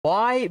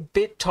Why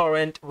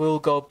BitTorrent will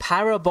go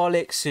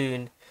parabolic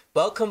soon.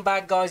 Welcome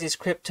back, guys. It's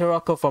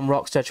Rocko from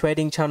Rockstar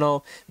Trading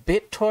Channel.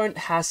 BitTorrent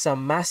has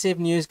some massive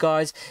news,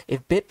 guys.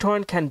 If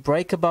BitTorrent can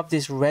break above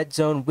this red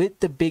zone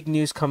with the big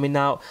news coming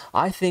out,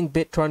 I think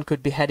BitTorrent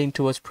could be heading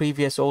towards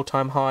previous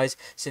all-time highs.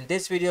 So in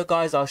this video,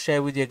 guys, I'll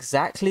share with you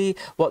exactly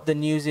what the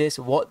news is,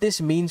 what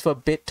this means for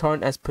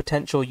BitTorrent as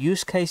potential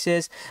use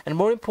cases, and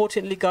more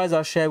importantly, guys,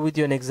 I'll share with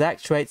you an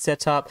exact trade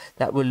setup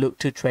that will look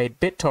to trade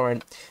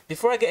BitTorrent.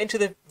 Before I get into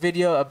the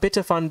video, a bit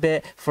of fun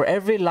bit. For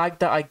every like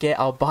that I get,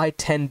 I'll buy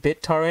 10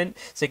 BitTorrent.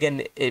 So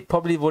again, it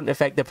probably wouldn't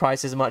affect the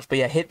price as much, but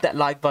yeah, hit that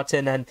like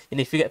button, and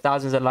if you get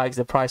thousands of likes,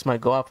 the price might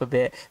go up a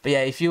bit. But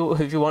yeah, if you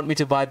want me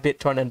to buy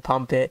BitTorrent and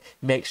pump it,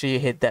 make sure you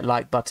hit that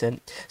like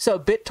button. So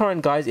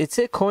BitTorrent, guys, it's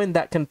a coin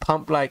that can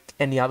pump like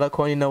any other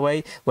coin in a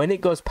way. When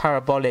it goes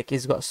parabolic,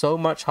 it's got so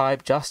much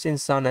hype. Justin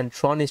Sun and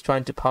Tron is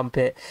trying to pump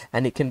it,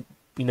 and it can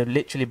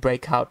literally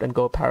break out and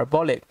go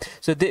parabolic.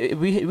 So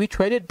we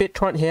traded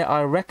BitTorrent here.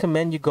 I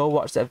recommend you go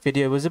watch that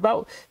video. It was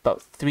about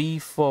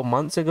 3-4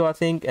 months ago, I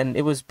think, and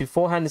it was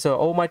beforehand. So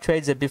all my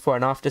trades are before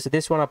and after. So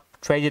this one I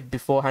traded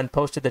beforehand,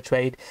 posted the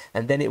trade,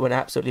 and then it went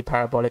absolutely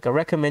parabolic. I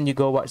recommend you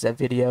go watch that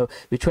video.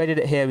 We traded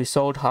it here, we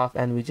sold half,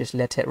 and we just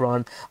let it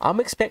run. I'm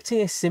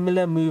expecting a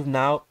similar move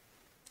now.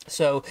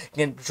 So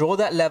again, draw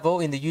that level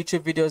in the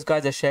YouTube videos,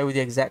 guys. I share with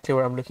you exactly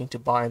where I'm looking to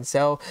buy and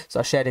sell. So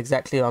I shared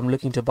exactly I'm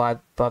looking to buy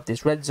above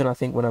this red zone. I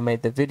think when I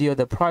made the video,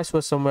 the price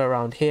was somewhere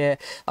around here.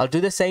 I'll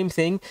do the same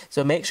thing.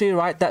 So make sure you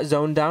write that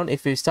zone down.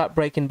 If you start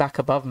breaking back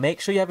above,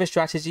 make sure you have a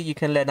strategy. You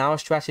can learn our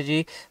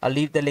strategy. I'll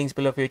leave the links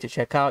below for you to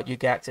check out. You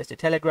get access to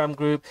Telegram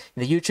group.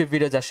 In the YouTube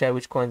videos, I share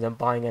which coins I'm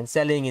buying and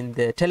selling. In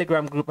the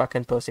Telegram group, I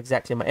can post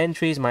exactly my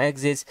entries, my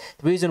exits,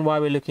 the reason why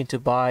we're looking to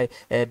buy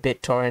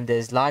BitTorrent.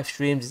 There's live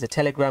streams, there's a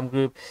Telegram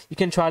group. You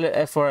can try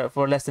it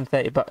for less than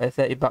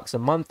 30 bucks a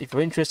month. If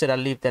you're interested, I'll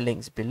leave the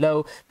links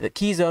below. The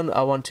key zone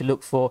I want to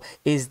look for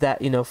is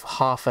that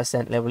half a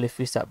cent level. If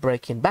we start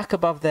breaking back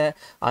above there,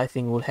 I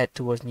think we'll head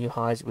towards new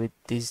highs with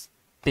these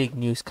big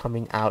news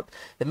coming out.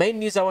 The main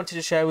news I wanted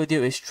to share with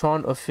you is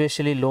Tron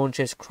officially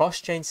launches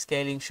cross-chain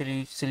scaling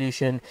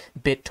solution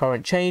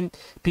BitTorrent chain.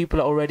 People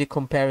are already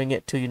comparing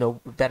it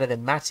to better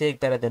than Matic,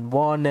 better than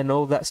One, and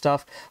all that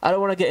stuff. I don't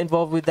want to get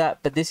involved with that,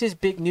 but this is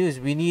big news.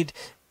 We need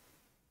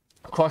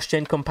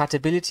cross-chain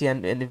compatibility,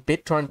 and if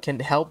BitTorrent can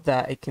help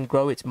that, it can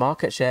grow its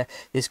market share.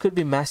 This could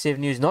be massive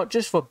news, not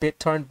just for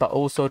BitTorrent but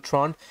also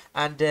Tron,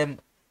 and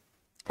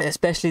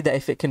especially that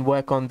if it can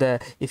work on the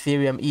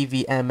Ethereum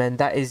EVM, and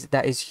that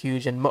is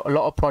huge, and a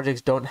lot of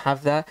projects don't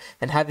have that,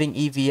 and having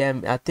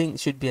EVM I think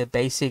should be a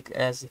basic,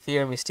 as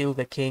Ethereum is still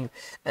the king.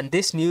 And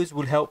this news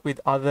will help with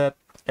other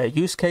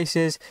use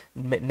cases,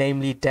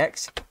 namely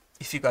DEX.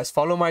 If you guys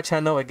follow my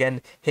channel,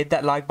 again, hit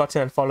that like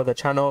button and follow the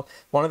channel.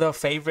 One of the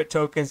favorite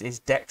tokens is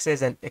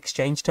DEXs and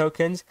exchange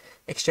tokens.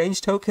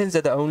 Exchange tokens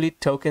are the only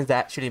tokens that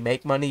actually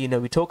make money.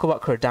 We talk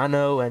about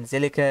Cardano and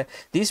Zilliqa.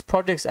 These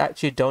projects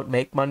actually don't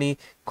make money.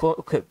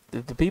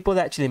 The people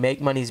that actually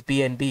make money is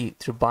BNB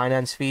through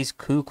Binance fees,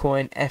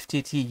 KuCoin,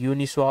 FTT,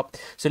 Uniswap.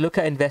 So look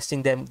at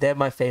investing them. They're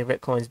my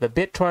favorite coins. But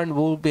BitTorrent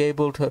will be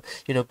able to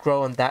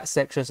grow on that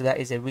section. So that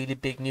is a really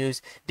big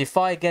news.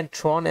 DeFi, again,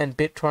 Tron and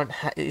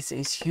BitTorrent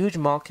is huge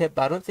market,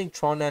 but I don't think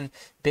Tron and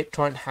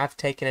BitTorrent have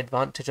taken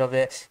advantage of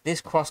it.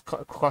 This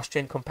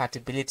cross-chain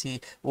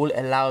compatibility will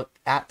allow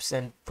apps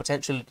and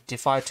potential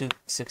DeFi to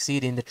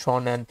succeed in the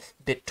Tron and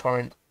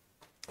BitTorrent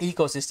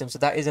ecosystem. So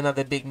that is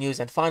another big news.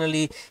 And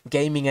finally,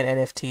 gaming and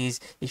NFTs.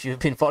 If you've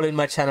been following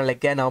my channel,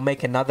 again, I'll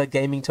make another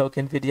gaming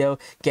token video.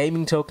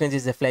 Gaming tokens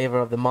is the flavor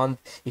of the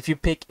month. If you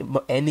pick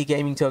any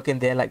gaming token,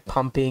 they're like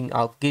pumping.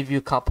 I'll give you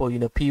a couple,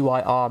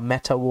 PYR,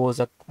 Meta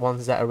Wars are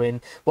ones that are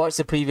in. Watch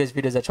the previous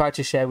videos. I tried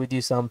to share with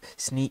you some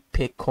sneak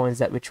peek coins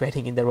that we're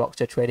trading in the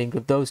Rockstar Trading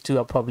Group. Those two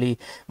are probably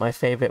my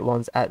favorite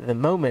ones at the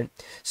moment.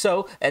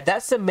 So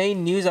that's the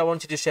main news I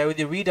wanted to share with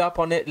you. Read up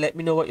on it. Let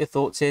me know what your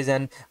thoughts is.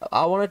 And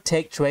I want to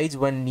take trades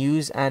when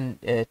news and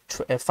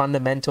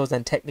fundamentals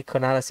and technical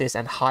analysis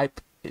and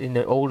hype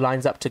all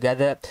lines up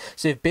together.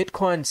 So if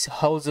Bitcoin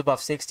holds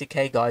above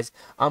 60k, guys,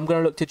 I'm going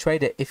to look to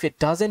trade it. If it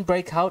doesn't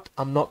break out,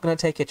 I'm not going to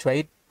take a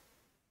trade.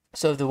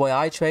 So the way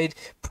I trade,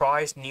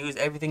 price, news,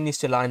 everything needs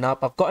to line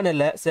up. I've got an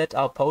alert set.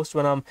 I'll post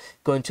when I'm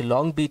going to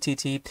long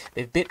BTT.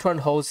 If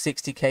Bitcoin holds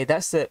 60k,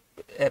 that's the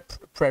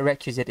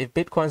prerequisite. If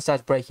Bitcoin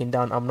starts breaking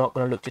down, I'm not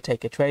going to look to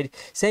take a trade.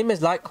 Same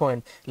as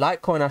Litecoin.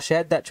 I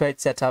shared that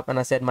trade setup, and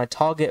I said my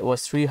target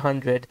was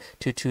 300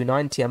 to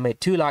 290. I made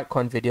 2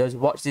 Litecoin videos.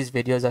 Watch these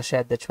videos. I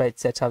shared the trade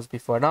setups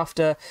before and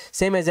after.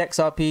 Same as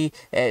XRP.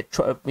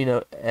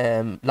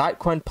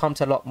 Litecoin pumped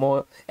a lot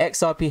more.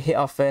 XRP hit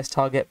our first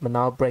target, but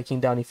now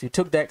breaking down. If you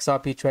took the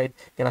XRP trade,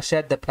 then I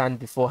shared the plan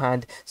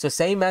beforehand. So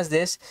same as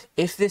this,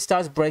 if this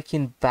starts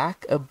breaking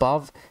back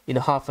above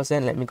half a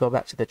cent, let me go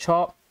back to the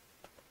chart.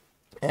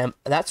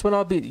 That's when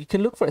you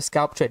can look for a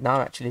scalp trade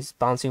now. Actually, it's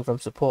bouncing from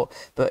support.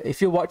 But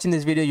if you're watching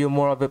this video, you're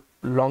more of a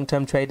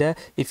long-term trader.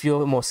 If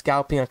you're more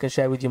scalping, I can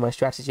share with you my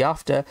strategy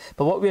after.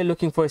 But what we're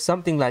looking for is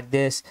something like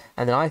this,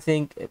 and then I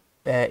think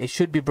it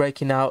should be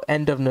breaking out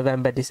end of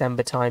November,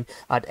 December time.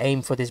 I'd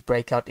aim for this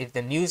breakout. If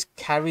the news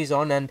carries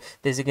on, and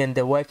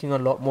they're working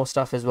on a lot more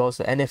stuff as well.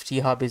 So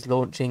NFT Hub is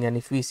launching, and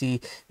if we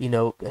see, you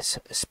know, a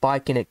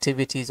spike in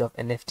activities of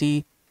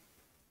NFTs,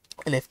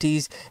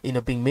 you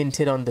know, being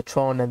minted on the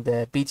Tron and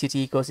the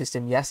BTT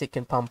ecosystem, yes, it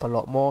can pump a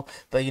lot more,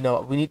 but you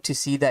know, we need to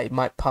see that it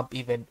might pump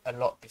even a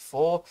lot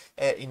before,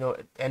 you know,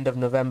 end of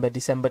November,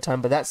 December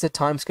time. But that's the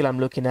time scale I'm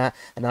looking at,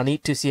 and I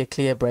need to see a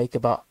clear break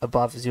above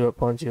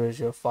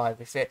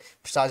 0.005. If it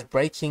starts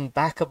breaking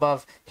back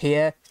above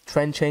here,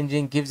 trend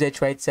changing, gives a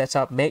trade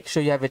setup, make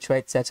sure you have a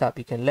trade setup.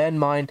 You can learn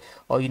mine,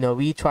 or you know,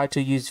 we try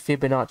to use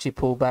Fibonacci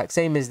pullback,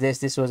 same as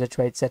this was a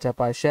trade setup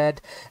I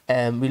shared.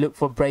 We look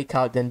for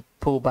breakout, then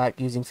pull back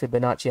using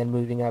Fibonacci and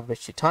moving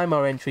average to time.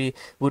 Our entry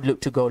would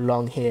look to go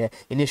long here.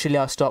 Initially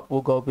our stop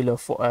will go below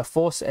 4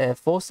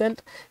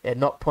 cent,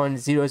 not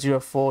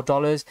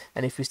 $0.004,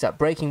 and if we start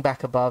breaking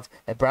back above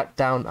a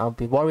down, I'll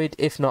be worried.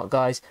 If not,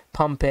 guys,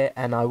 pump it,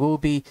 and I will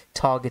be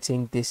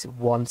targeting this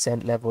 1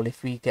 cent level.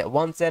 If we get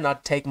 1 cent,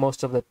 I'd take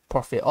most of the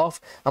profit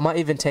off. I might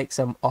even take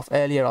some off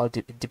earlier.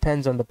 It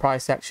depends on the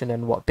price action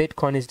and what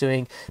Bitcoin is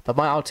doing, but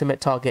my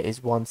ultimate target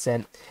is 1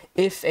 cent.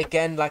 If,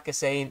 again, like I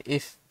saying,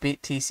 if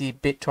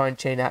BTC BitTorrent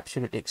chain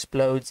absolutely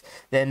explodes,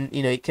 then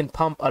you know, it can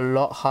pump a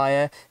lot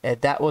higher.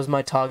 That was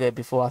my target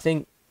before. I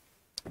think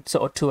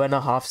sort of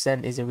 2.5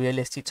 cent is a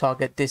realistic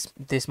target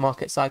this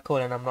market cycle,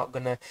 and I'm not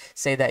gonna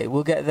say that it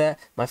will get there.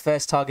 My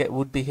first target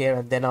would be here,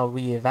 and then I'll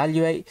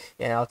reevaluate,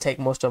 and I'll take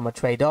most of my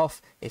trade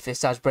off. If it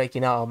starts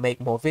breaking out, I'll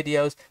make more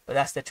videos, but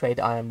that's the trade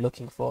I am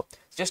looking for.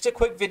 Just a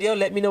quick video.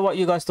 Let me know what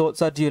you guys'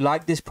 thoughts are. Do you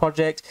like this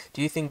project?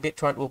 Do you think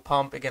BitTorrent will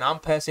pump? Again, I'm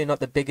personally not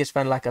the biggest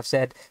fan, like I've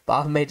said, but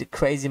I've made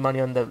crazy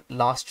money on the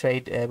last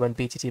trade when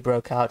BTT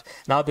broke out,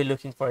 and I'll be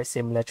looking for a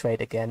similar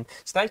trade again.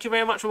 So thank you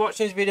very much for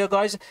watching this video,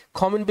 guys.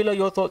 Comment below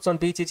your thoughts on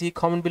BTT.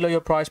 Comment below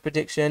your price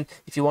prediction.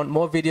 If you want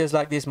more videos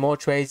like this, more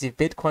trades, if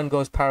Bitcoin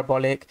goes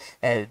parabolic,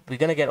 we're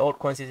going to get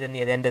altcoins at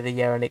the end of the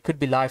year, and it could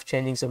be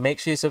life-changing. So make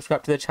sure you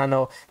subscribe to the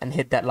channel and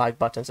hit that like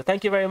button. So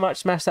thank you very much.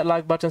 Smash that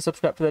like button,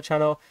 subscribe to the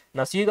channel,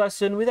 and I'll see you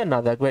guys soon with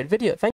another great video. Thank you.